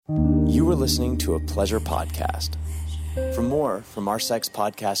You are listening to a Pleasure podcast. For more from our Sex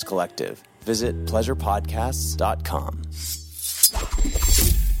Podcast Collective, visit pleasurepodcasts.com.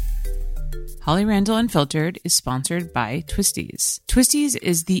 Holly Randall Unfiltered is sponsored by Twisties. Twisties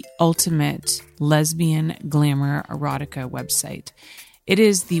is the ultimate lesbian glamour erotica website. It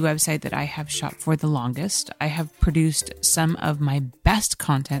is the website that I have shopped for the longest. I have produced some of my best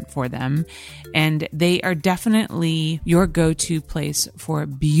content for them, and they are definitely your go-to place for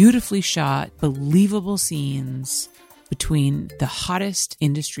beautifully shot, believable scenes between the hottest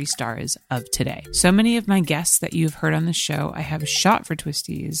industry stars of today. So many of my guests that you've heard on the show, I have shot for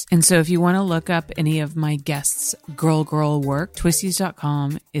Twisties. And so if you want to look up any of my guests' girl work,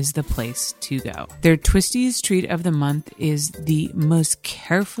 twisties.com is the place to go. Their Twisties Treat of the Month is the most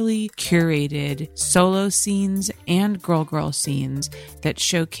carefully curated solo scenes and girl scenes that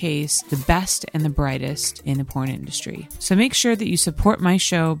showcase the best and the brightest in the porn industry. So make sure that you support my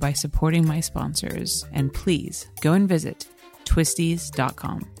show by supporting my sponsors, and please go and visit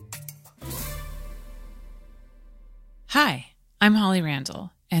twisties.com. Hi, I'm Holly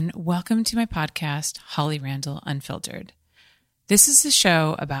Randall, and welcome to my podcast, Holly Randall Unfiltered. This is a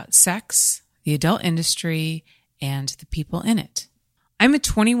show about sex, the adult industry, and the people in it. I'm a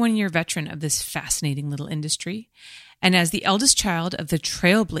 21-year veteran of this fascinating little industry, and as the eldest child of the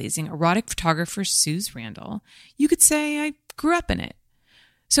trailblazing erotic photographer Suze Randall, you could say I grew up in it.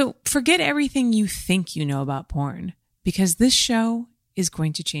 So forget everything you think you know about porn, because this show is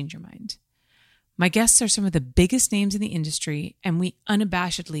going to change your mind. My guests are some of the biggest names in the industry, and we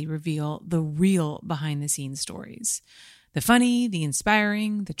unabashedly reveal the real behind-the-scenes stories. The funny, the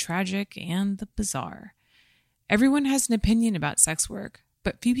inspiring, the tragic, and the bizarre. Everyone has an opinion about sex work,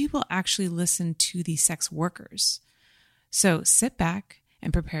 but few people actually listen to the sex workers. So sit back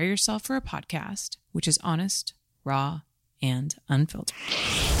and prepare yourself for a podcast which is honest, raw, and unfiltered.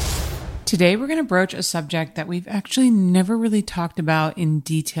 Today, we're going to broach a subject that we've actually never really talked about in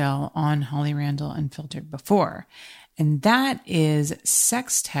detail on Holly Randall Unfiltered before, and that is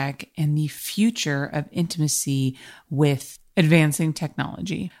sex tech and the future of intimacy with advancing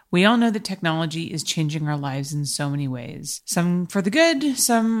technology. We all know that technology is changing our lives in so many ways, some for the good,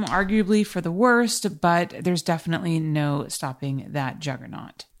 some arguably for the worst, but there's definitely no stopping that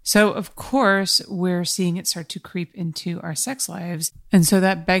juggernaut. So, of course, we're seeing it start to creep into our sex lives. And so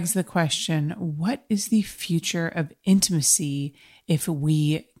that begs the question, what is the future of intimacy if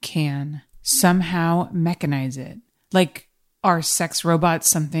we can somehow mechanize it? Like, are sex robots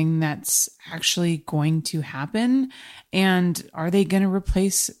something that's actually going to happen? And are they going to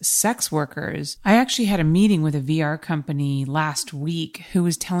replace sex workers? I actually had a meeting with a VR company last week who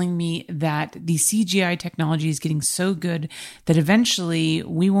was telling me that the CGI technology is getting so good that eventually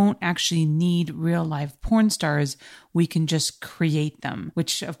we won't actually need real live porn stars. We can just create them,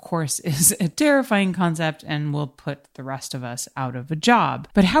 which of course is a terrifying concept and will put the rest of us out of a job.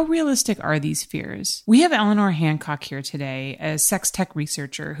 But how realistic are these fears? We have Eleanor Hancock here today, a sex tech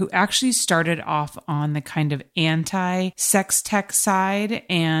researcher who actually started off on the kind of anti-sex tech side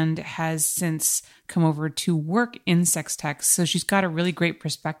and has since come over to work in sex tech. So she's got a really great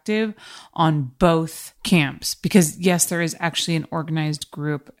perspective on both camps because yes, there is actually an organized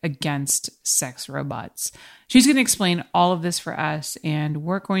group against sex robots. She's going to explain all of this for us, and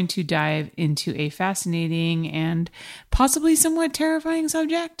we're going to dive into a fascinating and possibly somewhat terrifying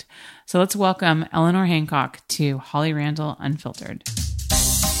subject. So let's welcome Eleanor Hancock to Holly Randall Unfiltered.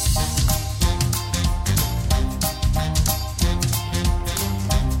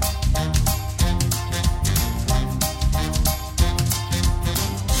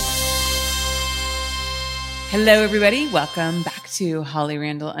 Hello, everybody. Welcome back to Holly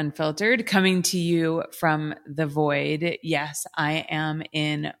Randall Unfiltered, coming to you from the void. Yes, I am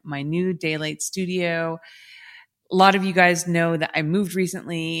in my new Daylight studio. A lot of you guys know that I moved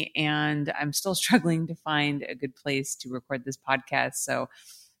recently and I'm still struggling to find a good place to record this podcast. So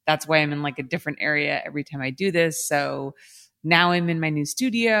that's why I'm in like a different area every time I do this. So now I'm in my new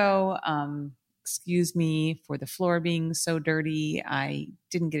studio. Excuse me for the floor being so dirty. I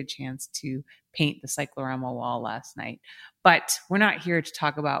didn't get a chance to paint the cyclorama wall last night. But we're not here to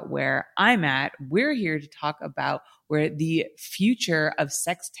talk about where I'm at. We're here to talk about where the future of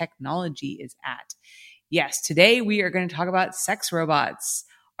sex technology is at. Yes, today we are going to talk about sex robots.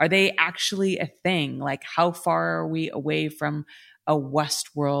 Are they actually a thing? Like, how far are we away from a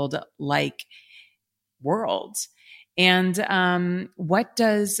Westworld-like world? And what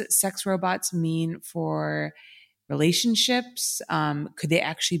does sex robots mean for relationships? Could they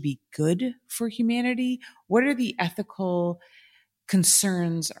actually be good for humanity? What are the ethical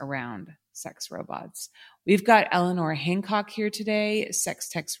concerns around sex robots. We've got Eleanor Hancock here today, sex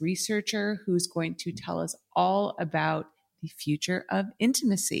tech researcher, who's going to tell us all about the future of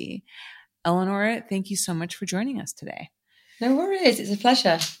intimacy. Eleanor, thank you so much for joining us today. No worries. It's a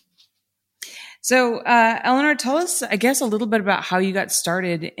pleasure. So, Eleanor, tell us, I guess, a little bit about how you got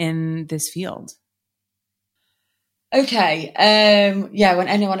started in this field. Okay. When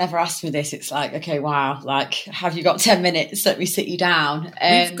anyone ever asks me this, it's like, okay, wow, like, have you got 10 minutes? Let me sit you down.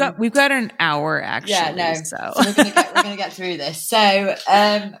 We've got an hour, actually. Yeah, no. So we're gonna get through this. So,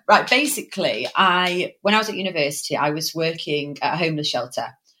 right, basically, when I was at university, I was working at a homeless shelter.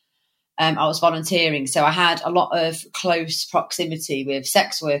 I was volunteering, so I had a lot of close proximity with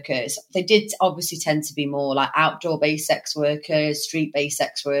sex workers. They did obviously tend to be more like outdoor-based sex workers, street-based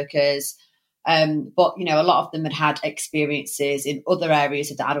sex workers. But, a lot of them had experiences in other areas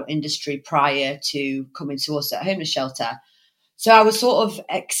of the adult industry prior to coming to us at a homeless shelter. So I was sort of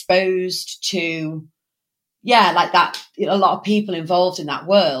exposed to, like that, a lot of people involved in that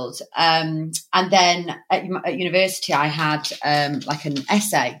world. And then at university, I had like an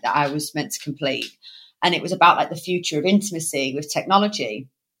essay that I was meant to complete. And it was about like the future of intimacy with technology.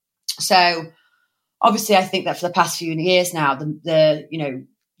 So obviously, I think that for the past few years now,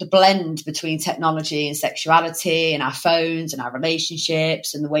 the blend between technology and sexuality and our phones and our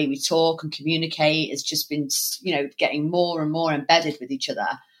relationships and the way we talk and communicate has just been, getting more and more embedded with each other.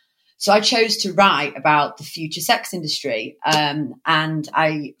 So I chose to write about the future sex industry, and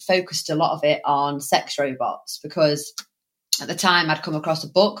I focused a lot of it on sex robots because at the time I'd come across a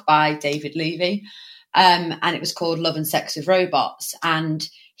book by David Levy, and it was called Love and Sex with Robots. And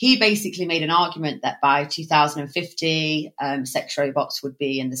he basically made an argument that by 2050, sex robots would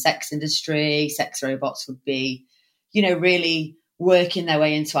be in the sex industry, sex robots would be, really working their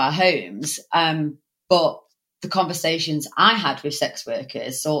way into our homes. But the conversations I had with sex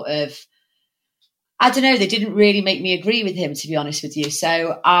workers sort of, I don't know, they didn't really make me agree with him, to be honest with you.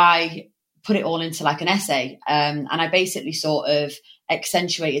 So I put it all into like an essay. And I basically sort of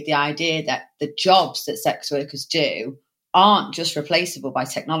accentuated the idea that the jobs that sex workers do aren't just replaceable by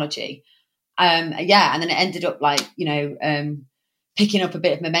technology. And then it ended up like, picking up a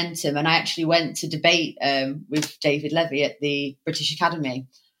bit of momentum. And I actually went to debate with David Levy at the British Academy.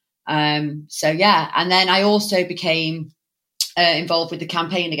 And then I also became involved with the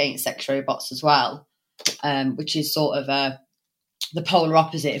campaign against sex robots as well, which is sort of the polar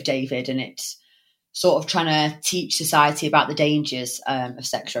opposite of David, and it's sort of trying to teach society about the dangers of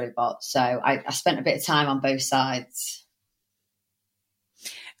sex robots. So I spent a bit of time on both sides.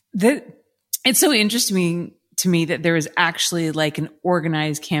 It's so interesting to me that there is actually like an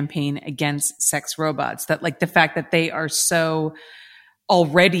organized campaign against sex robots, that like the fact that they are so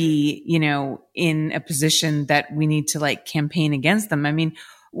already, in a position that we need to like campaign against them. I mean,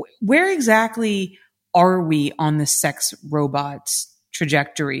 where exactly are we on the sex robots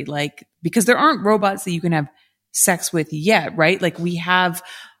trajectory? Like, because there aren't robots that you can have sex with yet, right? Like we have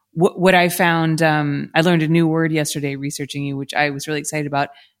what I found, I learned a new word yesterday researching you, which I was really excited about,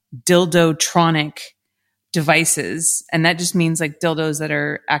 dildotronic devices. And that just means like dildos that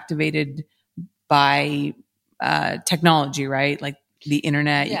are activated by technology, right? Like the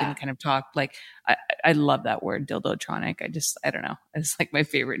internet, you can kind of talk like, I love that word, dildotronic. I don't know. It's like my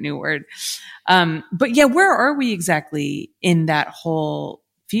favorite new word. But yeah, where are we exactly in that whole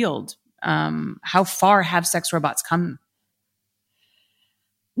field? How far have sex robots come?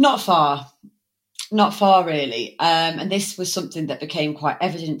 Not far really. And this was something that became quite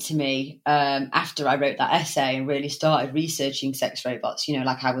evident to me after I wrote that essay and really started researching sex robots.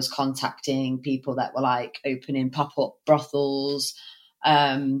 Like I was contacting people that were like opening pop-up brothels.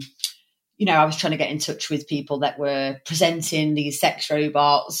 I was trying to get in touch with people that were presenting these sex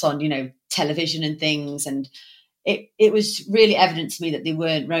robots on, television and things. And it was really evident to me that they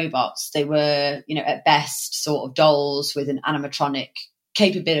weren't robots. They were, at best sort of dolls with an animatronic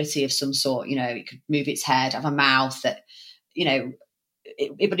capability of some sort. It could move its head, have a mouth that,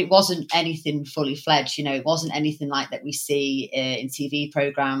 but it wasn't anything fully fledged. It wasn't anything like that we see in TV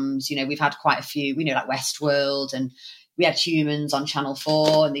programs. We've had quite a few, like Westworld, and we had Humans on Channel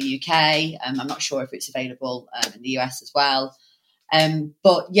 4 in the UK. I'm not sure if it's available in the US as well.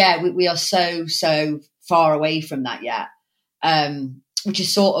 But yeah, we are so far away from that yet. Which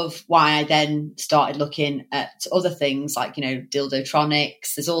is sort of why I then started looking at other things like,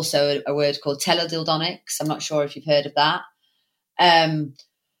 dildotronics. There's also a word called teledildonics. I'm not sure if you've heard of that.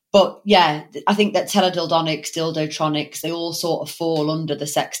 But yeah, I think that teledildonics, dildotronics, they all sort of fall under the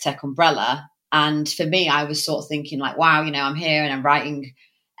sex tech umbrella. And for me, I was sort of thinking like, wow, I'm here and I'm writing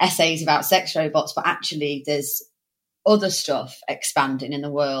essays about sex robots, but actually there's other stuff expanding in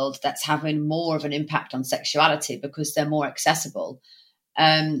the world that's having more of an impact on sexuality because they're more accessible.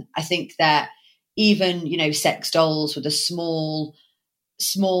 I think that even, sex dolls with a small,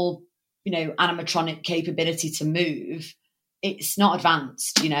 animatronic capability to move, it's not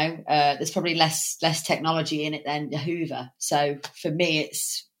advanced, there's probably less technology in it than the Hoover. So for me,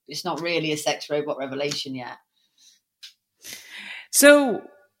 it's not really a sex robot revelation yet. So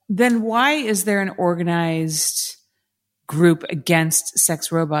then why is there an organized group against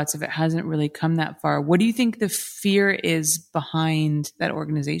sex robots if it hasn't really come that far? What do you think the fear is behind that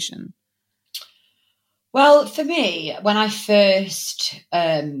organization? Well, for me, when I first,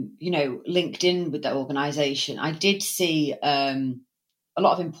 linked in with that organisation, I did see a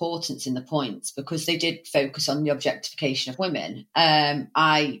lot of importance in the points because they did focus on the objectification of women.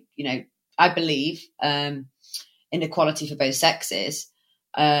 I believe in equality for both sexes.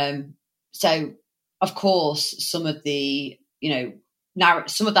 So, of course, some of the,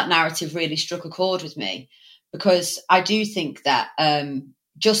 some of that narrative really struck a chord with me because I do think that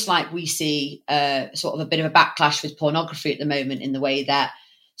just like we see sort of a bit of a backlash with pornography at the moment in the way that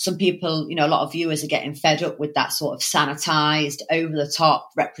some people, a lot of viewers are getting fed up with that sort of sanitized,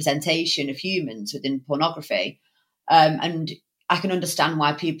 over-the-top representation of humans within pornography. And I can understand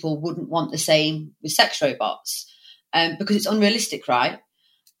why people wouldn't want the same with sex robots because it's unrealistic, right?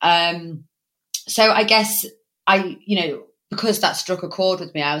 So I guess because that struck a chord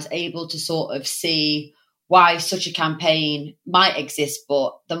with me, I was able to sort of see why such a campaign might exist.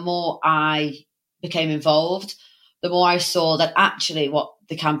 But the more I became involved, the more I saw that actually what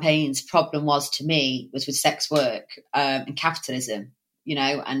the campaign's problem was to me was with sex work and capitalism,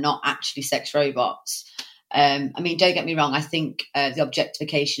 and not actually sex robots. Don't get me wrong. I think the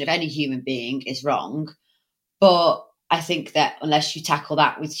objectification of any human being is wrong. But I think that unless you tackle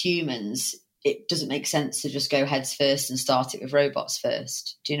that with humans, it doesn't make sense to just go heads first and start it with robots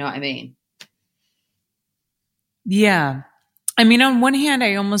first. Do you know what I mean? Yeah. On one hand,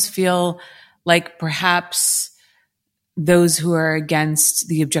 I almost feel like perhaps those who are against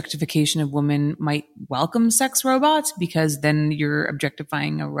the objectification of women might welcome sex robots because then you're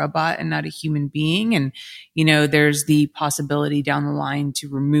objectifying a robot and not a human being. And, there's the possibility down the line to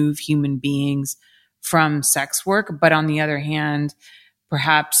remove human beings from sex work. But on the other hand,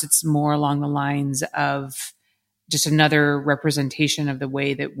 perhaps it's more along the lines of just another representation of the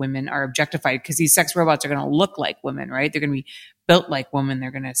way that women are objectified because these sex robots are going to look like women, right? They're going to be built like women.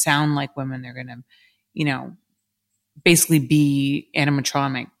 They're going to sound like women. They're going to, basically be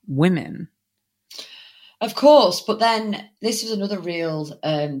animatronic women. Of course. But then this was another real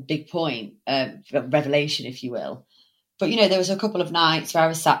big point, revelation, if you will. But, there was a couple of nights where I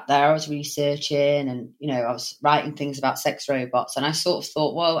was sat there, I was researching and, I was writing things about sex robots. And I sort of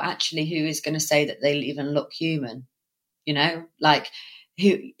thought, well, actually, who is going to say that they'll even look human?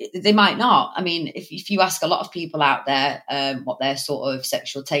 Who they might not. If you ask a lot of people out there what their sort of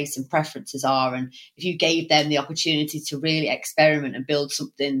sexual tastes and preferences are, and if you gave them the opportunity to really experiment and build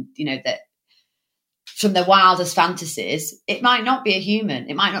something, that from their wildest fantasies, it might not be a human.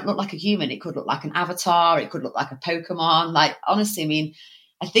 It might not look like a human. It could look like an avatar. It could look like a Pokemon. Honestly,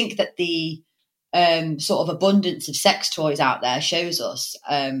 I think that the sort of abundance of sex toys out there shows us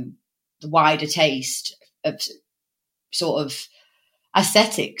the wider taste of sort of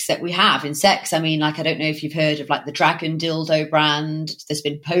aesthetics that we have in sex. I don't know if you've heard of the Dragon dildo brand. There's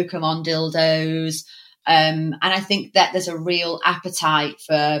been Pokemon dildos. And I think that there's a real appetite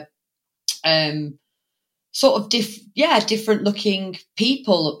for sort of different looking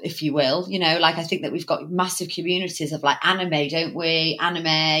people, if you will. I think that we've got massive communities of anime, don't we? Anime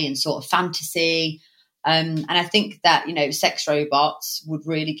and sort of fantasy. And I think that, sex robots would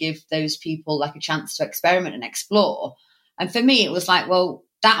really give those people a chance to experiment and explore. And for me, it was well,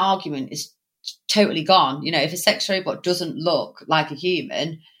 that argument is totally gone. If a sex robot doesn't look like a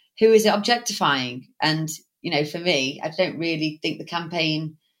human, who is it objectifying? And, for me, I don't really think the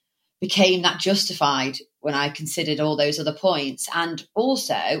campaign became that justified when I considered all those other points. And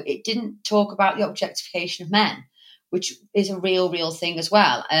also, it didn't talk about the objectification of men, which is a real thing as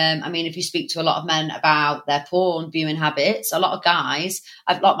well. If you speak to a lot of men about their porn viewing habits, a lot of guys,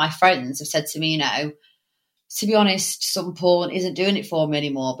 a lot of my friends have said to me, to be honest, some porn isn't doing it for me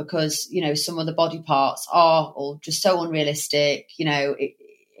anymore because, some of the body parts are all just so unrealistic.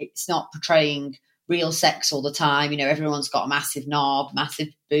 It's not portraying real sex all the time. Everyone's got a massive knob, massive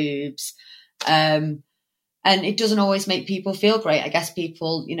boobs. And it doesn't always make people feel great. I guess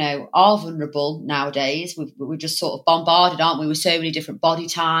people, are vulnerable nowadays. We're just sort of bombarded, aren't we, with so many different body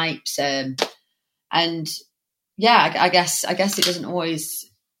types. I guess it doesn't always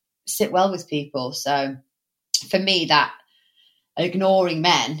sit well with people. So for me, that ignoring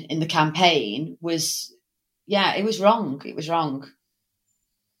men in the campaign was, it was wrong. It was wrong.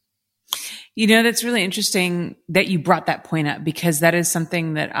 You know, that's really interesting that you brought that point up, because that is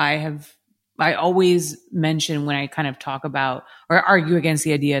something that I always mention when I kind of talk about or argue against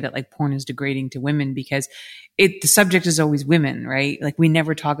the idea that like porn is degrading to women, because the subject is always women, right? Like we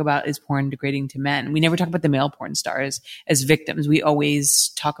never talk about, is porn degrading to men? We never talk about the male porn stars as victims. We always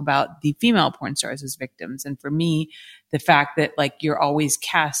talk about the female porn stars as victims. And for me, the fact that like you're always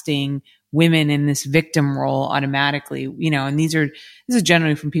casting women in this victim role automatically, you know, and this is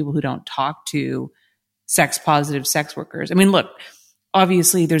generally from people who don't talk to sex positive sex workers. I mean, look,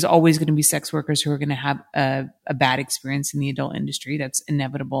 obviously there's always going to be sex workers who are going to have a bad experience in the adult industry. That's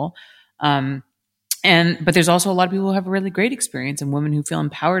inevitable. But there's also a lot of people who have a really great experience, and women who feel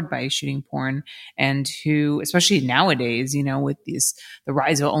empowered by shooting porn, and who, especially nowadays, you know, with the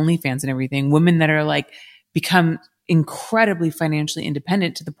rise of OnlyFans and everything, women that are like become incredibly financially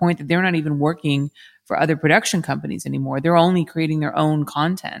independent to the point that they're not even working for other production companies anymore. They're only creating their own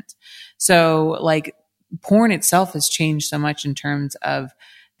content. So like porn itself has changed so much in terms of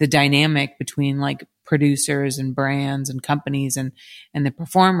the dynamic between like producers and brands and companies and the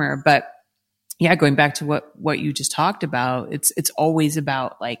performer. But yeah, going back to what you just talked about, it's always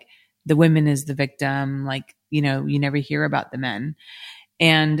about like the women as the victim, like, you know, you never hear about the men.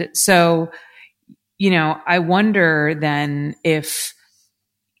 And so, you know, I wonder then if,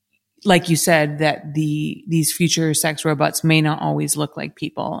 like you said, that these future sex robots may not always look like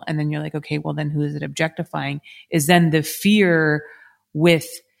people. And then you're like, okay, well then who is it objectifying? Is then the fear with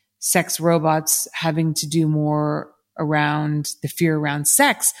sex robots having to do more around the fear around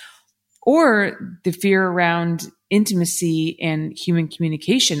sex, or the fear around intimacy and human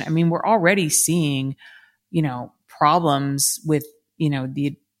communication? I mean, we're already seeing, you know, problems with, you know,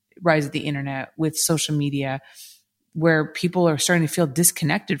 the rise of the internet, with social media, where people are starting to feel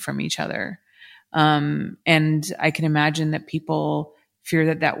disconnected from each other. And I can imagine that people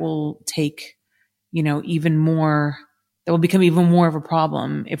fear that will take, you know, that will become even more of a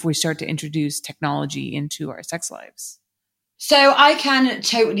problem if we start to introduce technology into our sex lives. So I can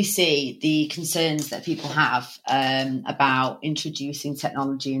totally see the concerns that people have about introducing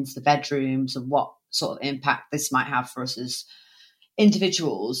technology into the bedrooms and what sort of impact this might have for us as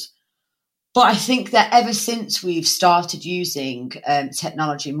individuals. But I think that ever since we've started using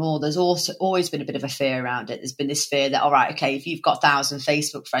technology more, there's also always been a bit of a fear around it. There's been this fear that, all right, okay, if you've got 1,000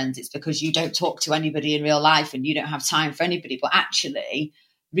 Facebook friends, it's because you don't talk to anybody in real life and you don't have time for anybody. But actually,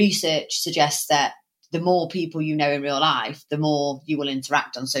 research suggests that the more people you know in real life, the more you will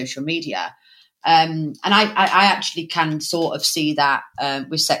interact on social media. And I actually can sort of see that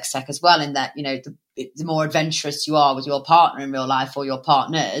with sex tech as well, in that, you know, the more adventurous you are with your partner in real life or your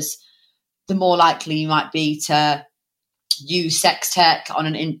partners, the more likely you might be to use sex tech on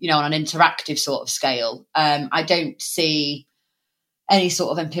an interactive sort of scale. I don't see any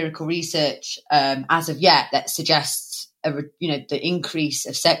sort of empirical research as of yet that suggests the increase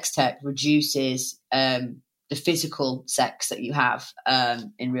of sex tech reduces the physical sex that you have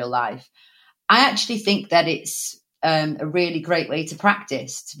in real life. I actually think that it's a really great way to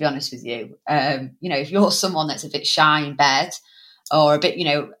practice, to be honest with you. If you're someone that's a bit shy in bed, or a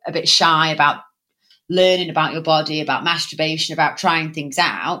bit shy about learning about your body, about masturbation, about trying things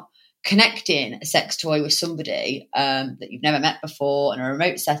out, connecting a sex toy with somebody that you've never met before in a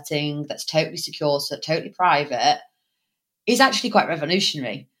remote setting that's totally secure, so totally private, is actually quite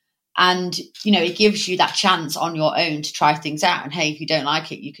revolutionary. And, you know, it gives you that chance on your own to try things out. And hey, if you don't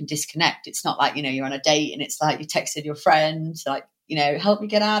like it, you can disconnect. It's not like, you know, you're on a date and it's like you texted your friend, like, you know, help me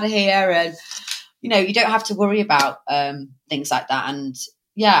get out of here. And, you know, you don't have to worry about things like that. And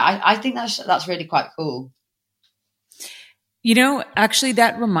yeah, I think that's really quite cool. You know, actually,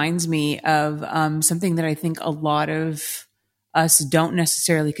 that reminds me of something that I think a lot of us don't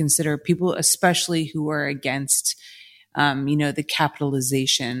necessarily consider, people especially who are against, the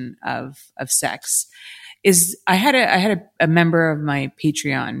capitalization of sex. Is I had a member of my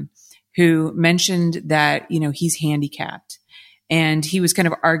Patreon who mentioned that, you know, he's handicapped. And he was kind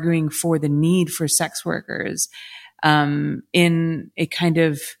of arguing for the need for sex workers in a kind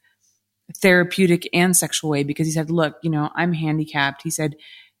of therapeutic and sexual way, because he said, look, you know, I'm handicapped. He said,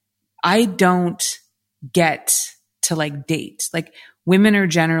 I don't get to like date. Like women are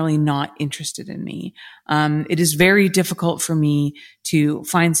generally not interested in me. It is very difficult for me to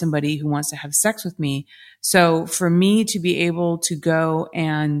find somebody who wants to have sex with me. So for me to be able to go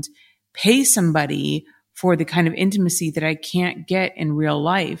and pay somebody for the kind of intimacy that I can't get in real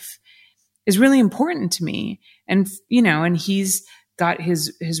life is really important to me. And, you know, and he's got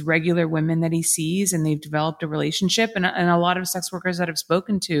his regular women that he sees, and they've developed a relationship. And a lot of sex workers that I've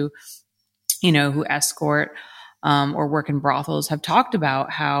spoken to, who escort or work in brothels, have talked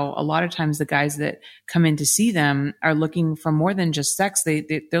about how a lot of times the guys that come in to see them are looking for more than just sex.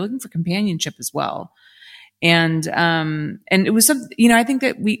 They're looking for companionship as well. And it was something, I think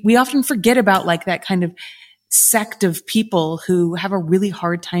that we often forget about like that kind of sect of people who have a really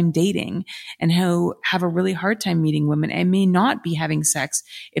hard time dating and who have a really hard time meeting women and may not be having sex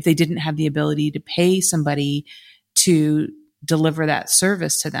if they didn't have the ability to pay somebody to deliver that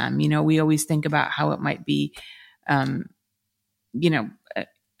service to them. We always think about how it might be,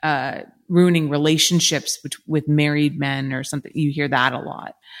 ruining relationships with married men or something. You hear that a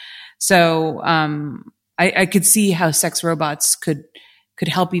lot. So, I could see how sex robots could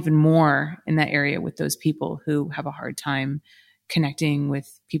help even more in that area with those people who have a hard time connecting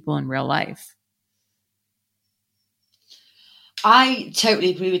with people in real life. I totally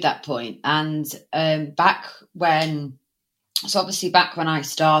agree with that point. And back when I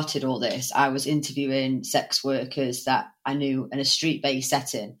started all this, I was interviewing sex workers that I knew in a street-based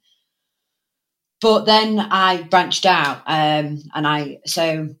setting. But then I branched out, and I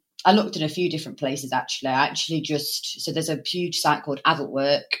looked in a few different places, actually. So there's a huge site called Adult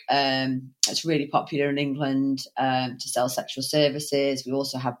Work. It's really popular in England to sell sexual services. We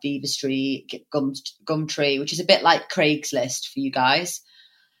also have Beaver Street, Gumtree, which is a bit like Craigslist for you guys.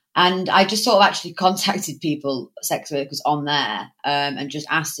 And I just sort of actually contacted people, sex workers on there, and just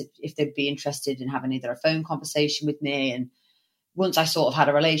asked if they'd be interested in having either a phone conversation with me. And once I sort of had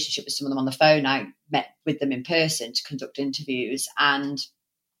a relationship with some of them on the phone, I met with them in person to conduct interviews. And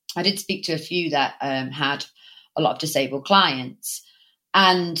I did speak to a few that had a lot of disabled clients.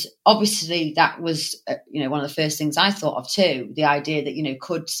 And obviously that was, one of the first things I thought of too, the idea that,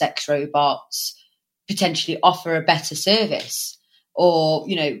 could sex robots potentially offer a better service? Or,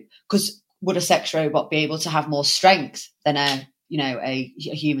 because would a sex robot be able to have more strength than a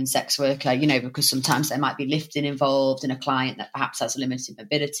human sex worker, because sometimes there might be lifting involved in a client that perhaps has a limited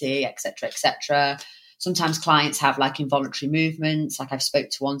mobility, et cetera, et cetera. Sometimes clients have like involuntary movements. Like I've spoke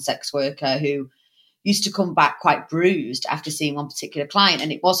to one sex worker who used to come back quite bruised after seeing one particular client.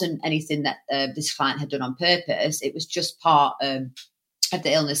 And it wasn't anything that this client had done on purpose. It was just part of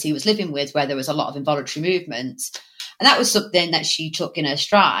the illness he was living with, where there was a lot of involuntary movements. And that was something that she took in her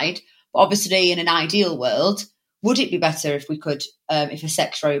stride. But obviously in an ideal world, would it be better if we could, if a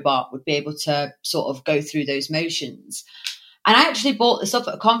sex robot would be able to sort of go through those motions? And I actually brought this up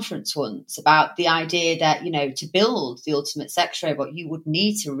at a conference once about the idea that, to build the ultimate sex robot, you would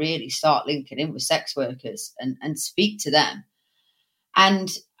need to really start linking in with sex workers and speak to them. And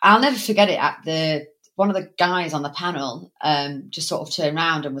I'll never forget it. One of the guys on the panel just sort of turned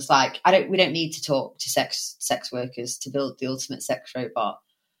around and was like, we don't need to talk to sex workers to build the ultimate sex robot.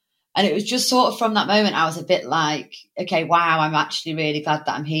 And it was just sort of from that moment, I was a bit like, okay, wow, I'm actually really glad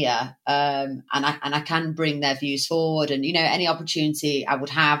that I'm here. And I can bring their views forward. And, any opportunity I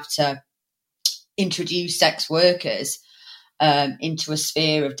would have to introduce sex workers into a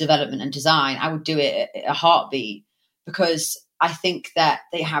sphere of development and design, I would do it at a heartbeat, because I think that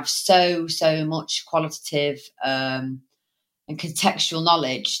they have so much qualitative and contextual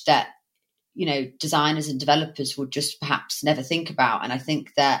knowledge that, designers and developers would just perhaps never think about. And I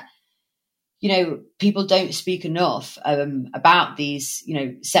think that, people don't speak enough about these,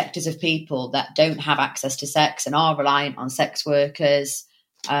 sectors of people that don't have access to sex and are reliant on sex workers.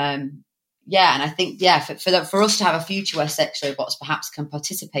 And I think, for us to have a future where sex robots perhaps can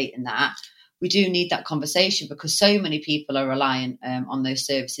participate in that, we do need that conversation, because so many people are reliant on those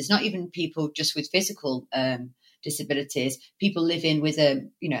services, not even people just with physical disabilities, people living with,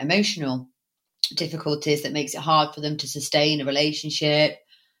 emotional difficulties that makes it hard for them to sustain a relationship,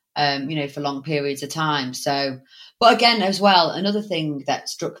 for long periods of time. So, but again, as well, another thing that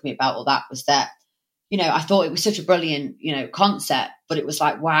struck me about all that was that, I thought it was such a brilliant, concept, but it was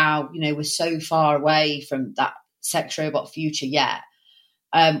like, wow, we're so far away from that sex robot future yet.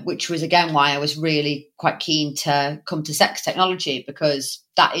 Which was, again, why I was really quite keen to come to sex technology, because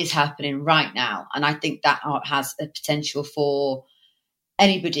that is happening right now. And I think that has a potential for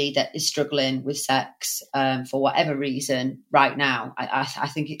anybody that is struggling with sex for whatever reason right now. I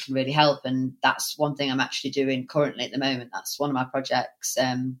think it can really help. And that's one thing I'm actually doing currently at the moment. That's one of my projects.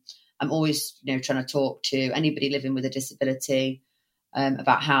 I'm always, trying to talk to anybody living with a disability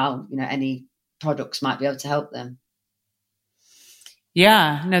about how, any products might be able to help them.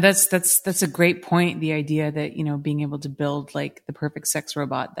 Yeah, no, that's a great point. The idea that, being able to build like the perfect sex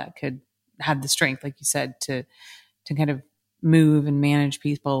robot that could have the strength, like you said, to kind of move and manage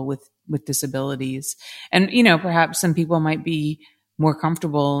people with disabilities. And, perhaps some people might be more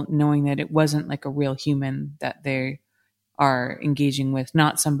comfortable knowing that it wasn't like a real human that they are engaging with,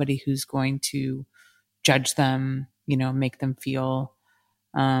 not somebody who's going to judge them, make them feel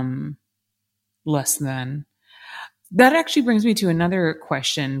less than. That actually brings me to another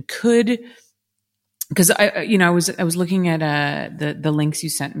question. Because I was looking at the links you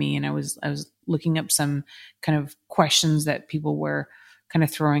sent me, and I was looking up some kind of questions that people were kind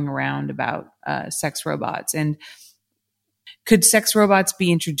of throwing around about sex robots. And could sex robots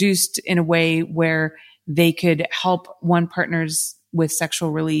be introduced in a way where they could help one partner's with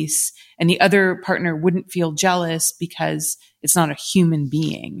sexual release and the other partner wouldn't feel jealous because it's not a human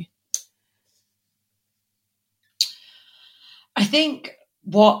being? I think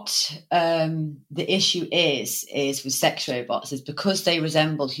what the issue is with sex robots is because they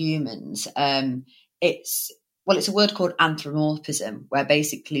resemble humans. It's a word called anthropomorphism, where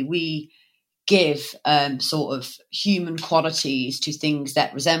basically we give sort of human qualities to things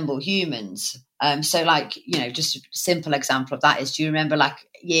that resemble humans. So like, just a simple example of that is, do you remember like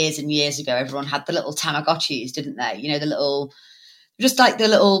years and years ago, everyone had the little Tamagotchis, didn't they? It was like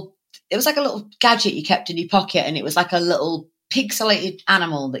a little gadget you kept in your pocket, and it was like a little pixelated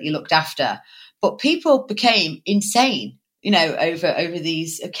animal that you looked after. But people became insane, over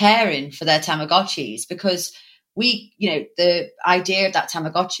these caring for their Tamagotchis, because the idea of that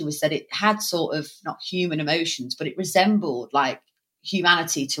Tamagotchi was that it had sort of not human emotions, but it resembled like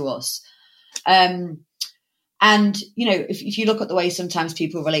humanity to us. And, if you look at the way sometimes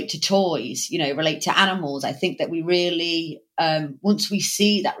people relate to toys, relate to animals, I think that we really, once we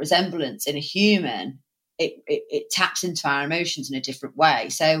see that resemblance in a human, it taps into our emotions in a different way.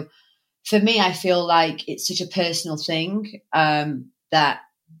 So for me, I feel like it's such a personal thing that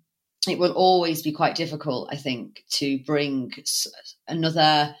it will always be quite difficult, I think, to bring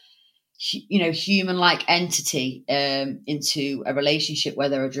another, human-like entity into a relationship where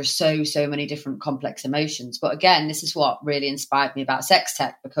there are just so many different complex emotions. But again, this is what really inspired me about sex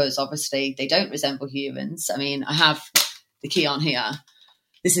tech, because obviously they don't resemble humans. I mean, I have the key on here.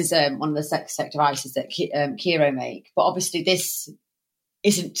 This is one of the sex tech devices that Kiro make. But obviously this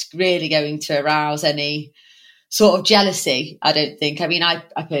isn't really going to arouse any sort of jealousy, I don't think. I mean, I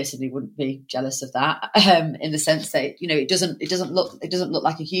personally wouldn't be jealous of that, in the sense that, it doesn't look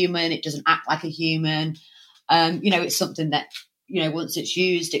like a human. It doesn't act like a human. It's something that, once it's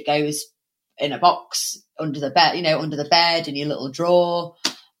used, it goes in a box under the bed, in your little drawer.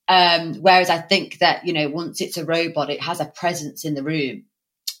 Whereas I think that, once it's a robot, it has a presence in the room.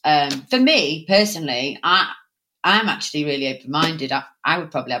 For me personally, I'm actually really open-minded. I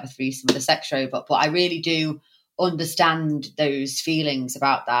would probably have a threesome with a sex robot, but I really do understand those feelings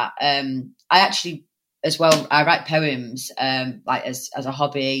about that. I actually, as well, I write poems, like as a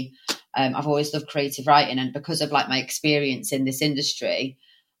hobby. I've always loved creative writing, and because of like my experience in this industry,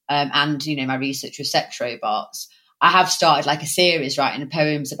 and my research with sex robots, I have started like a series writing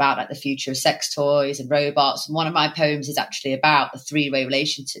poems about like the future of sex toys and robots. And one of my poems is actually about the three-way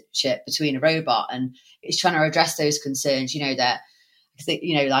relationship between a robot, and it's trying to address those concerns. That I think,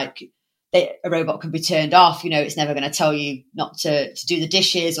 like a robot can be turned off. It's never going to tell you not to do the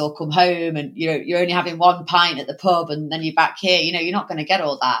dishes or come home, and you're only having one pint at the pub, and then you're back here. You're not going to get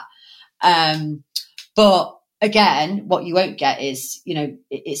all that. But again, what you won't get is,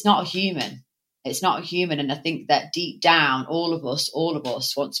 it's not a human. It's not a human. And I think that deep down, all of us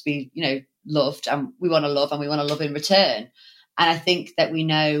want to be, loved, and we want to love, and we want to love in return. And I think that we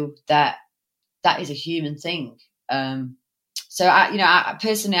know that that is a human thing. So I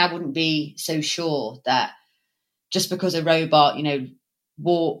personally, I wouldn't be so sure that just because a robot,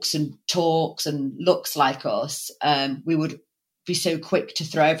 walks and talks and looks like us, we would be so quick to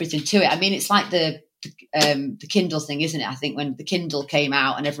throw everything to it. I mean, it's like the Kindle thing, isn't it? I think when the Kindle came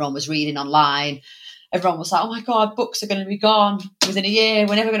out and everyone was reading online, everyone was like, oh my God, books are going to be gone within a year.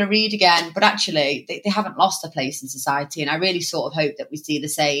 We're never going to read again. But actually, they haven't lost their place in society. And I really sort of hope that we see the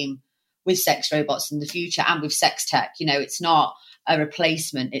same with sex robots in the future and with sex tech. It's not a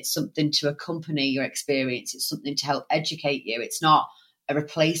replacement. It's something to accompany your experience. It's something to help educate you. It's not a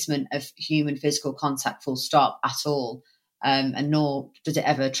replacement of human physical contact, full stop, at all. And nor does it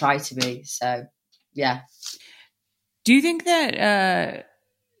ever try to be. So, yeah. Do you think that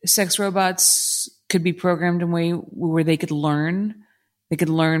sex robots could be programmed in a way where they could learn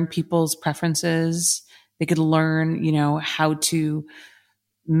people's preferences? They could learn, how to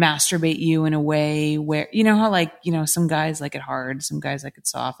masturbate you in a way where, how like, some guys like it hard, some guys like it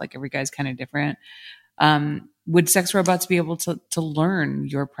soft, like every guy's kind of different. Would sex robots be able to learn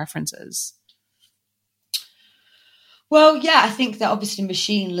your preferences? Well, yeah, I think that obviously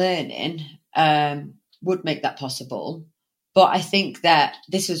machine learning would make that possible. But I think that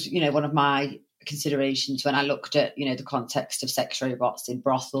this was, one of my considerations when I looked at, the context of sex robots in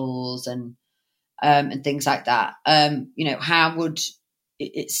brothels and things like that. How would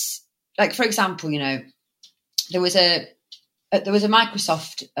it's like, for example, there was a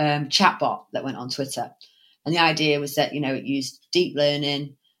Microsoft chatbot that went on Twitter, and the idea was that it used deep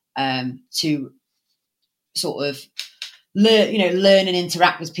learning to sort of learn and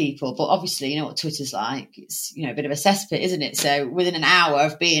interact with people. But obviously, what Twitter's like, it's a bit of a cesspit, isn't it? So within an hour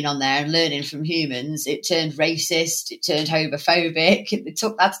of being on there and learning from humans, it turned racist, it turned homophobic. It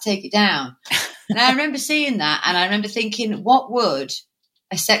took that to take it down. And I remember seeing that, and I remember thinking, what would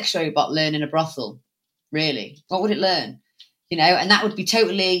a sex robot learn in a brothel? Really, what would it learn? And that would be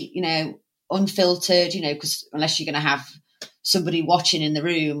totally, unfiltered, because unless you're going to have somebody watching in the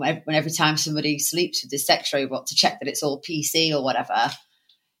room every time somebody sleeps with this sex robot to check that it's all PC or whatever,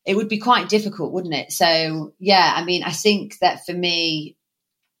 it would be quite difficult, wouldn't it? So, yeah, I mean, I think that for me,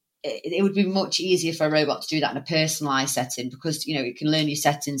 it would be much easier for a robot to do that in a personalized setting, because, it can learn your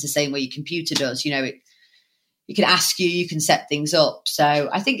settings the same way your computer does. It can ask you, you can set things up. So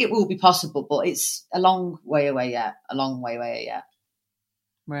I think it will be possible, but it's a long way away yet.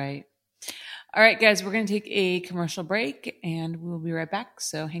 Right. All right, guys, we're going to take a commercial break and we'll be right back.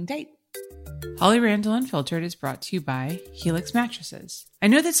 So hang tight. Holly Randall Unfiltered is brought to you by Helix Mattresses. I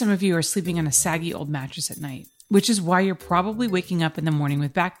know that some of you are sleeping on a saggy old mattress at night, which is why you're probably waking up in the morning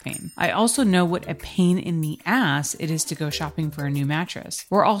with back pain. I also know what a pain in the ass it is to go shopping for a new mattress.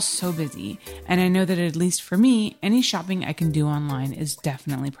 We're all so busy, and I know that at least for me, any shopping I can do online is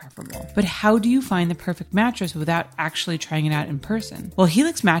definitely preferable. But how do you find the perfect mattress without actually trying it out in person? Well,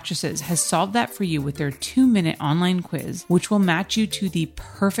 Helix Mattresses has solved that for you with their 2-minute online quiz, which will match you to the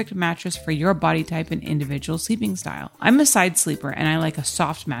perfect mattress for your body type and individual sleeping style. I'm a side sleeper, and I like a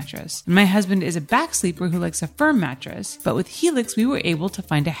soft mattress. And my husband is a back sleeper who likes a firm mattress, but with Helix, we were able to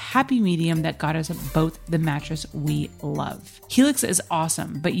find a happy medium that got us both the mattress we love. Helix is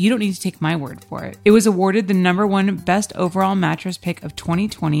awesome, but you don't need to take my word for it. It was awarded the #1 best overall mattress pick of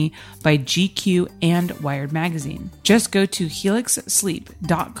 2020 by GQ and Wired Magazine. Just go to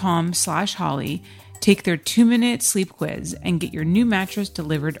helixsleep.com/Holly, take their 2-minute sleep quiz, and get your new mattress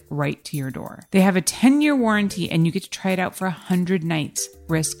delivered right to your door. They have a 10-year warranty, and you get to try it out for 100 nights,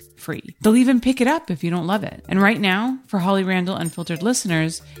 risk-free. They'll even pick it up if you don't love it. And right now, for Holly Randall Unfiltered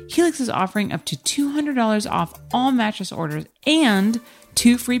listeners, Helix is offering up to $200 off all mattress orders and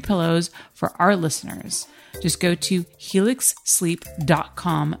 2 free pillows for our listeners. Just go to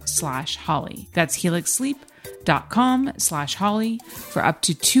helixsleep.com/Holly. That's helixsleep.com/Holly for up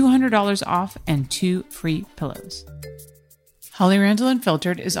to $200 off and 2 free pillows. Holly Randall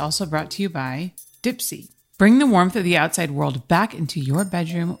Unfiltered is also brought to you by Dipsea. Bring the warmth of the outside world back into your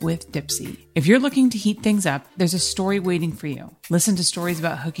bedroom with Dipsea. If you're looking to heat things up, there's a story waiting for you. Listen to stories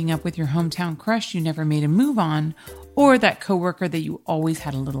about hooking up with your hometown crush you never made a move on, or that coworker that you always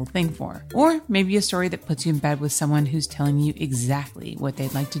had a little thing for. Or maybe a story that puts you in bed with someone who's telling you exactly what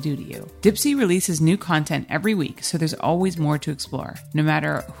they'd like to do to you. Dipsea releases new content every week, so there's always more to explore, no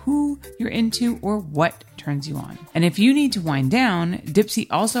matter who you're into or what turns you on. And if you need to wind down, Dipsea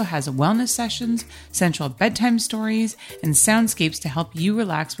also has wellness sessions, sensual bedtime stories, and soundscapes to help you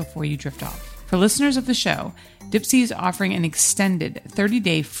relax before you drift off. For listeners of the show, Dipsea is offering an extended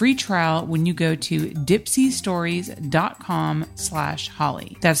 30-day free trial when you go to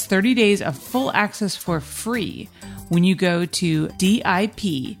dipseastories.com/Holly. That's 30 days of full access for free when you go to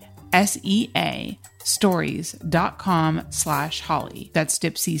DIPSEA stories.com/Holly. That's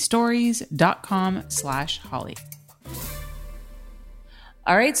dipseastories.com/Holly.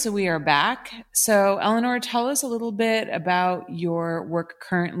 All right, so we are back. So Eleanor, tell us a little bit about your work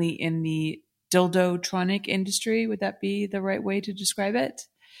currently in the dildotronic industry. Would that be the right way to describe it?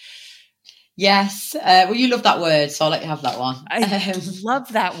 Yes. Well, you love that word, so I'll let you have that one. I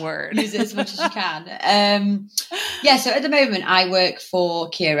love that word. Use it as much as you can. So at the moment I work for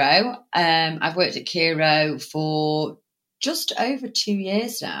Kiro. I've worked at Kiro for just over 2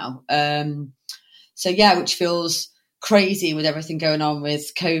 years now. Which feels crazy with everything going on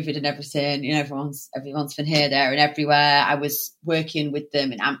with COVID and everything. You know, everyone's been here, there and everywhere. I was working with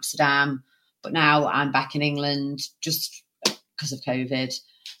them in Amsterdam, but now I'm back in England just because of COVID.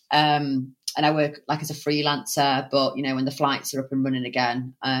 And I work like as a freelancer, but you know, when the flights are up and running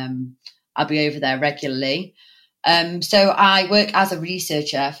again, I'll be over there regularly. So I work as a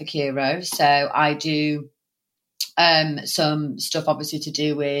researcher for Kiro. So I do some stuff obviously to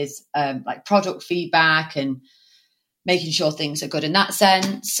do with like product feedback and making sure things are good in that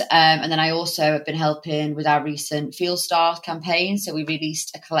sense. And then I also have been helping with our recent Feel Star campaign. So we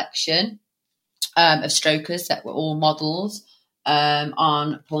released a collection of strokers that were all models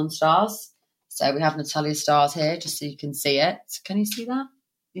on Porn Stars. So we have Natalia Stars here, just so you can see it. Can you see that?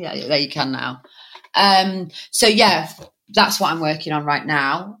 Yeah, there you can now. So yeah, that's what I'm working on right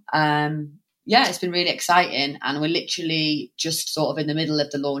now. Yeah, it's been really exciting, and we're literally just sort of in the middle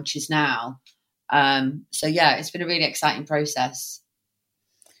of the launches now. So yeah, it's been a really exciting process.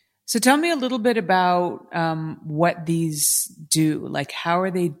 So tell me a little bit about what these do. Like, how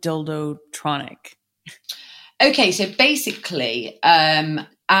are they dildotronic? Okay, so basically,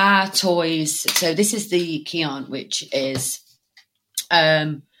 our toys. So this is the Kion, which is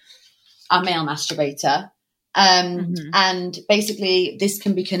our male masturbator. And basically this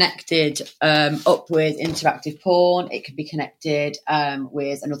can be connected up with interactive porn. It can be connected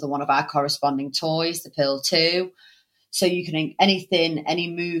with another one of our corresponding toys, the Pill 2. So you can,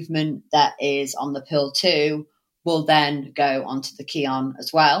 any movement that is on the Pill 2 will then go onto the Kion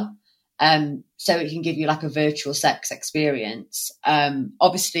as well. So it can give you like a virtual sex experience.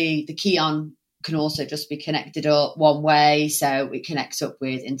 Obviously the Kion can also just be connected up one way. So it connects up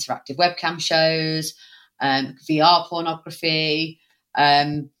with interactive webcam shows, VR pornography,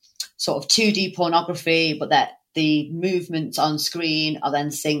 sort of 2D pornography, but that the movements on screen are then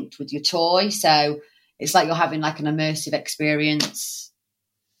synced with your toy. So it's like you're having like an immersive experience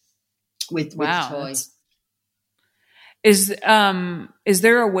with the toy. Is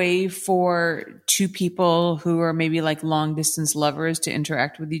there a way for two people who are maybe like long distance lovers to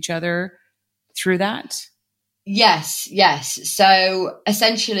interact with each other through that? Yes. So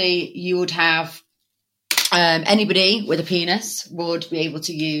essentially you would have anybody with a penis would be able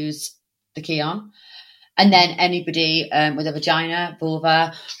to use the Kion. And then anybody with a vagina,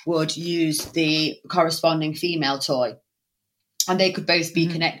 vulva, would use the corresponding female toy. And they could both be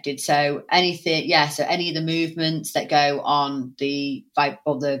connected. So anything, so any of the movements that go on the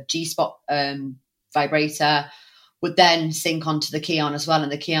G-spot vibrator would then sync onto the Kion as well.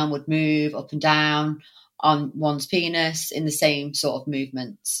 And the Kion would move up and down on one's penis in the same sort of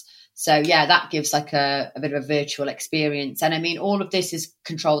movements. So yeah, that gives like a bit of a virtual experience. And I mean, all of this is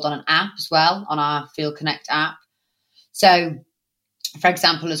controlled on an app as well, on our Feel Connect app. So for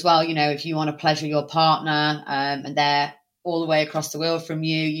example, as well, if you want to pleasure your partner and they're all the way across the world from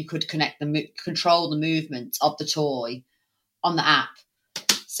you, you could control the movement of the toy on the app.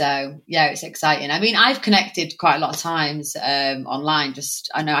 So yeah, it's exciting. I mean, I've connected quite a lot of times online.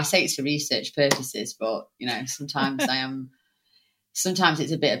 I know I say it's for research purposes, but sometimes sometimes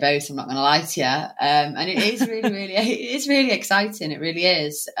it's a bit of both. I'm not going to lie to you. And it is really, it's really exciting. It really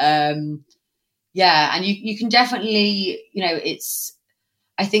is. And you can definitely,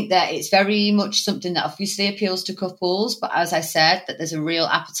 I think that it's very much something that obviously appeals to couples, but as I said, that there's a real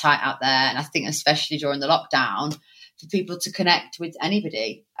appetite out there. And I think especially during the lockdown for people to connect with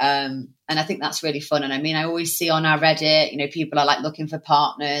anybody. And I think that's really fun. And I mean, I always see on our Reddit, people are like looking for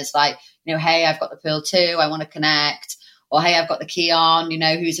partners, like, hey, I've got the Pill 2, I want to connect. Or, hey, I've got the Kion,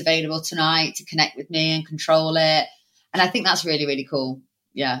 who's available tonight to connect with me and control it. And I think that's really, really cool.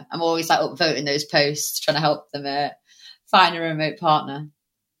 Yeah, I'm always like upvoting those posts, trying to help them find a remote partner.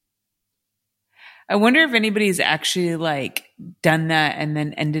 I wonder if anybody's actually like done that and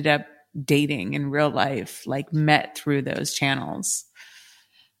then ended up dating in real life, like met through those channels.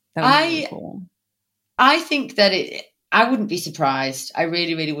 That would be really cool. I think that I wouldn't be surprised. I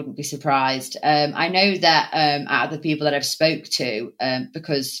really, really wouldn't be surprised. I know that out of the people that I've spoke to,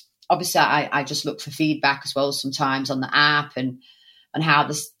 because obviously I just look for feedback as well sometimes on the app and how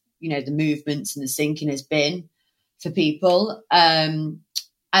this, the movements and the syncing has been for people. And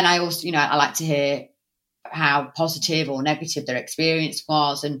I also, I like to hear how positive or negative their experience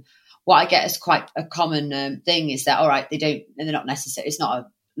was. And what I get as quite a common thing is that, all right, they're not necessarily, it's not a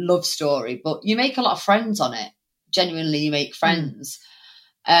love story, but you make a lot of friends on it. Genuinely, you make friends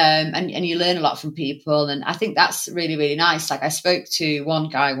and you learn a lot from people. And I think that's really, really nice. Like I spoke to one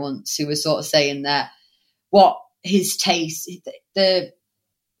guy once who was sort of saying that what his taste, the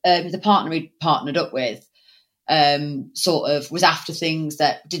partner he partnered up with sort of was after things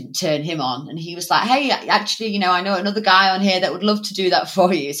that didn't turn him on. And he was like, hey, actually, I know another guy on here that would love to do that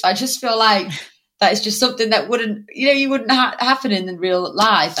for you. So I just feel like that is just something that wouldn't, you wouldn't happen in real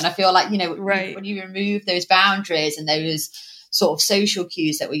life. And I feel like, right. When you remove those boundaries and those sort of social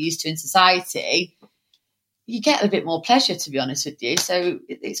cues that we're used to in society, you get a bit more pleasure, to be honest with you. So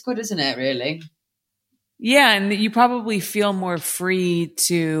it's good, isn't it, really? Yeah. And you probably feel more free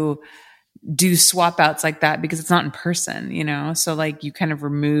to do swap outs like that because it's not in person, So like you kind of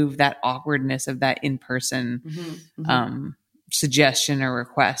remove that awkwardness of that in-person, suggestion or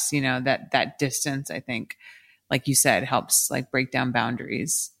request, that distance, I think, like you said, helps like break down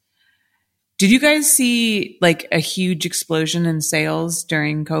boundaries. Did you guys see like a huge explosion in sales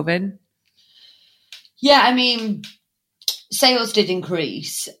during COVID? Yeah, I mean, sales did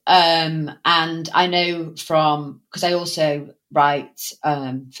increase. And I know because I also write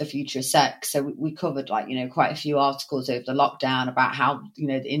for Future Sex. So we covered quite a few articles over the lockdown about how,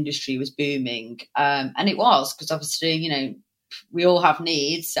 the industry was booming. And it was, because obviously, we all have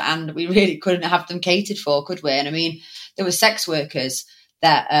needs and we really couldn't have them catered for, could we? And I mean, there were sex workers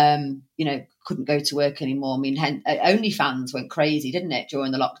that, couldn't go to work anymore. I mean, OnlyFans went crazy, didn't it,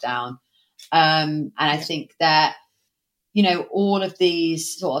 during the lockdown? And I think that, all of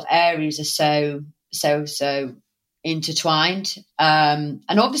these sort of areas are so intertwined. And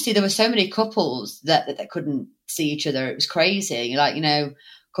obviously there were so many couples that couldn't see each other. It was crazy.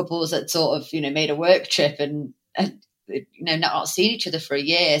 Couples that sort of, made a work trip and not seen each other for a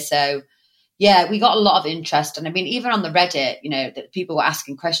year. So yeah, we got a lot of interest. And I mean, even on the Reddit, that people were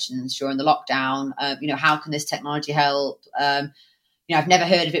asking questions during the lockdown, how can this technology help? I've never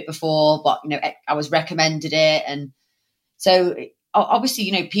heard of it before, but, I was recommended it. And so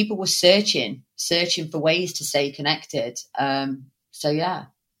obviously, people were searching for ways to stay connected. So, yeah.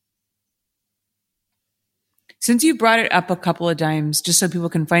 Since you brought it up a couple of times, just so people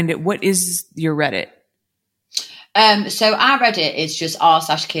can find it, what is your Reddit? So our Reddit is just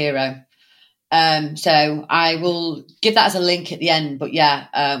r/Kiro. So I will give that as a link at the end. But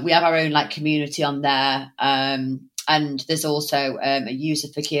yeah, we have our own community on there. And there's also a user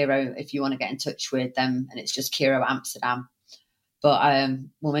for Kiro if you want to get in touch with them, and it's just Kiro Amsterdam. But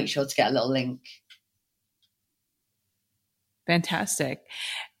we'll make sure to get a little link. Fantastic.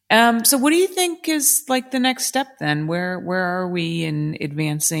 So what do you think is the next step then? Where are we in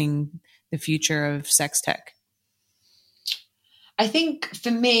advancing the future of sex tech? I think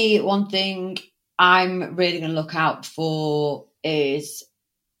for me, one thing I'm really going to look out for is,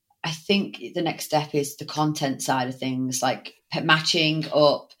 I think the next step is the content side of things, like matching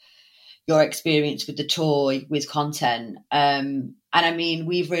up your experience with the toy with content. And I mean,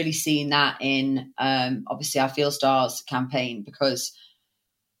 we've really seen that in obviously our Feel Stars campaign, because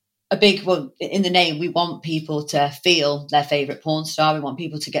in the name, we want people to feel their favorite porn star. We want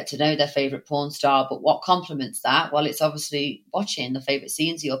people to get to know their favorite porn star. But what complements that? Well, it's obviously watching the favorite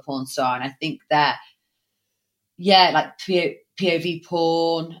scenes of your porn star. And I think that, POV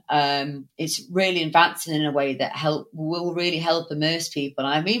porn, it's really advancing in a way that will really help immerse people.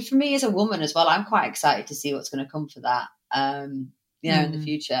 And I mean, for me as a woman as well, I'm quite excited to see what's going to come for that, in the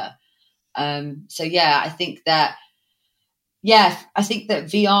future. So yeah, I think that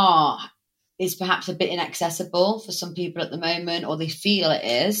VR is perhaps a bit inaccessible for some people at the moment, or they feel it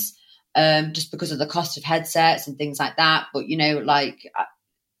is, just because of the cost of headsets and things like that. But,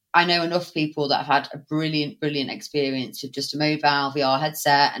 I know enough people that have had a brilliant experience with just a mobile VR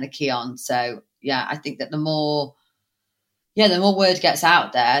headset and a key on. So, yeah, I think that the more word gets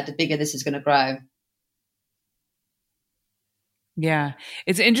out there, the bigger this is going to grow. Yeah.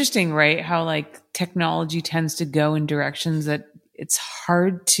 It's interesting, right? How technology tends to go in directions that it's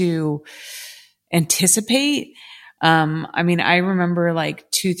hard to anticipate. I mean, I remember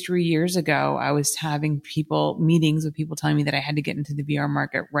 2-3 years ago, I was having meetings with people telling me that I had to get into the VR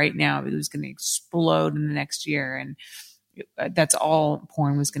market right now. It was going to explode in the next year. And that's all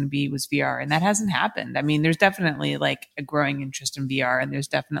porn was going to be, was VR. And that hasn't happened. I mean, there's definitely a growing interest in VR, and there's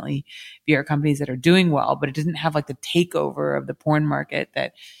definitely VR companies that are doing well, but it didn't have the takeover of the porn market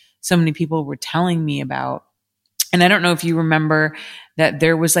that so many people were telling me about. And I don't know if you remember that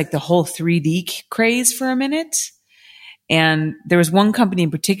there was the whole 3D craze for a minute. And there was one company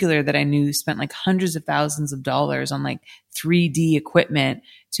in particular that I knew spent hundreds of thousands of dollars on 3D equipment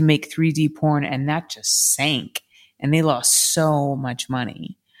to make 3D porn. And that just sank. And they lost so much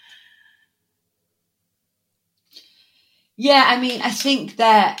money. Yeah, I mean, I think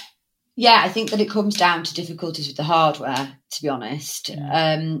that it comes down to difficulties with the hardware, to be honest.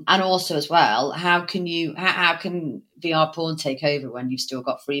 And also as well, how can VR porn take over when you've still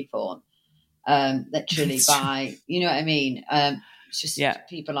got free porn? Literally by, you know what I mean? It's just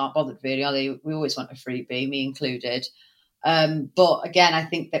people aren't bothered really, are they? We always want a freebie, me included. But again, I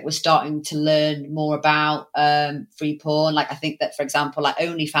think that we're starting to learn more about free porn. I think that, for example,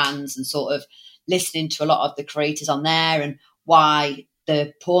 OnlyFans, and sort of listening to a lot of the creators on there and why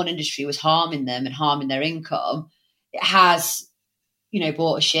the porn industry was harming them and harming their income, it has,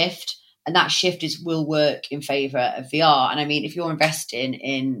 brought a shift. And that shift will work in favour of VR. And I mean, if you're investing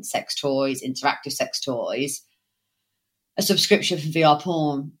in sex toys, interactive sex toys, a subscription for VR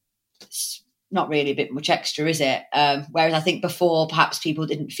porn, it's not really a bit much extra, is it? Whereas I think before, perhaps people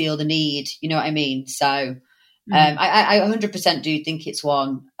didn't feel the need, you know what I mean? So I 100% do think it's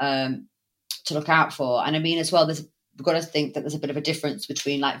one to look out for. And I mean, as well, we've got to think that there's a bit of a difference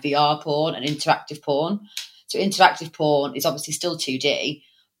between like VR porn and interactive porn. So interactive porn is obviously still 2D,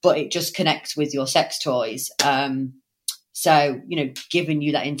 but it just connects with your sex toys. So, giving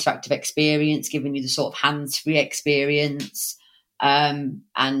you that interactive experience, giving you the sort of hands-free experience. And,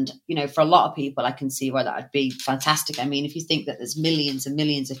 for a lot of people, I can see why that would be fantastic. I mean, if you think that there's millions and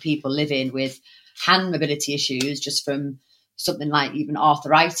millions of people living with hand mobility issues just from something like even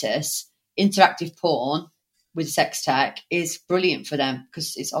arthritis, interactive porn with sex tech is brilliant for them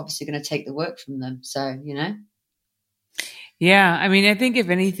because it's obviously going to take the work from them. So, Yeah. I mean, I think if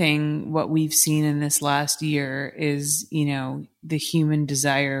anything, what we've seen in this last year is, the human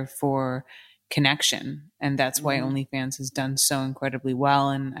desire for connection. And that's why OnlyFans has done so incredibly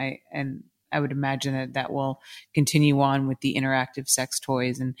well. And I would imagine that will continue on with the interactive sex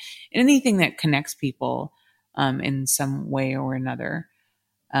toys and anything that connects people in some way or another.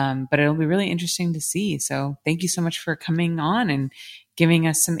 But it'll be really interesting to see. So thank you so much for coming on and giving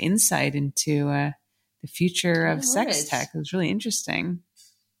us some insight into the future of sex tech. It was really interesting.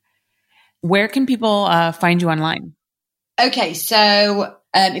 Where can people find you online? Okay, so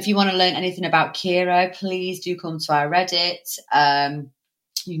if you want to learn anything about Kiro, please do come to our Reddit.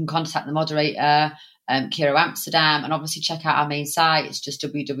 You can contact the moderator, Kiro Amsterdam, and obviously check out our main site. It's just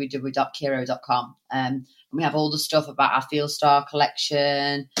www.kiro.com. And we have all the stuff about our Field Star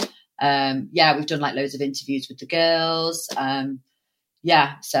collection. We've done like loads of interviews with the girls.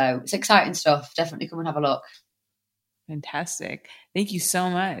 So it's exciting stuff. Definitely come and have a look. Fantastic. Thank you so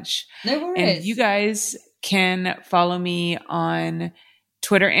much. No worries. And you guys can follow me on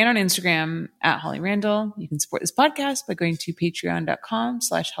Twitter and on Instagram at Holly Randall. You can support this podcast by going to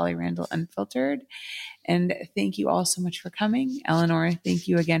patreon.com/Holly Randall Unfiltered. And thank you all so much for coming. Eleanor, thank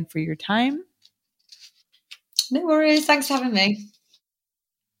you again for your time. No worries. Thanks for having me.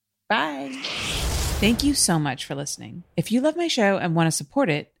 Bye. Thank you so much for listening. If you love my show and want to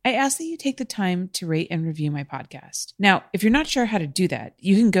support it, I ask that you take the time to rate and review my podcast. Now, if you're not sure how to do that,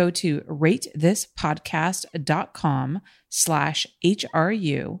 you can go to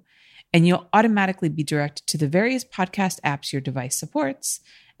ratethispodcast.com/HRU, and you'll automatically be directed to the various podcast apps your device supports,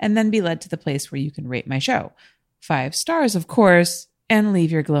 and then be led to the place where you can rate my show. 5 stars, of course, and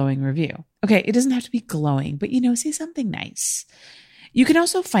leave your glowing review. Okay, it doesn't have to be glowing, but say something nice. You can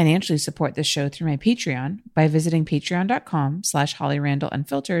also financially support this show through my Patreon by visiting patreon.com/Holly Randall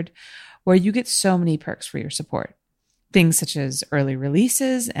Unfiltered, where you get so many perks for your support. Things such as early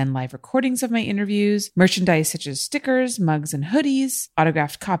releases and live recordings of my interviews, merchandise such as stickers, mugs, and hoodies,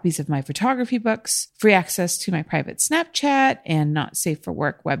 autographed copies of my photography books, free access to my private Snapchat and Not Safe for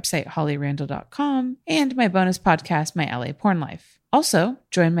Work website, hollyrandall.com, and my bonus podcast, My LA Porn Life. Also,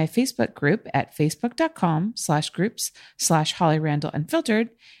 join my Facebook group at facebook.com/groups/Holly Randall Unfiltered,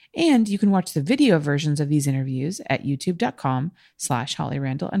 and you can watch the video versions of these interviews at youtube.com/Holly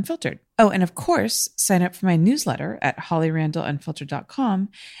Randall Unfiltered. Oh, and of course, sign up for my newsletter at hollyrandallunfiltered.com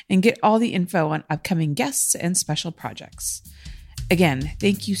and get all the info on upcoming guests and special projects. Again,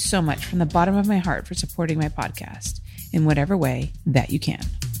 thank you so much from the bottom of my heart for supporting my podcast in whatever way that you can.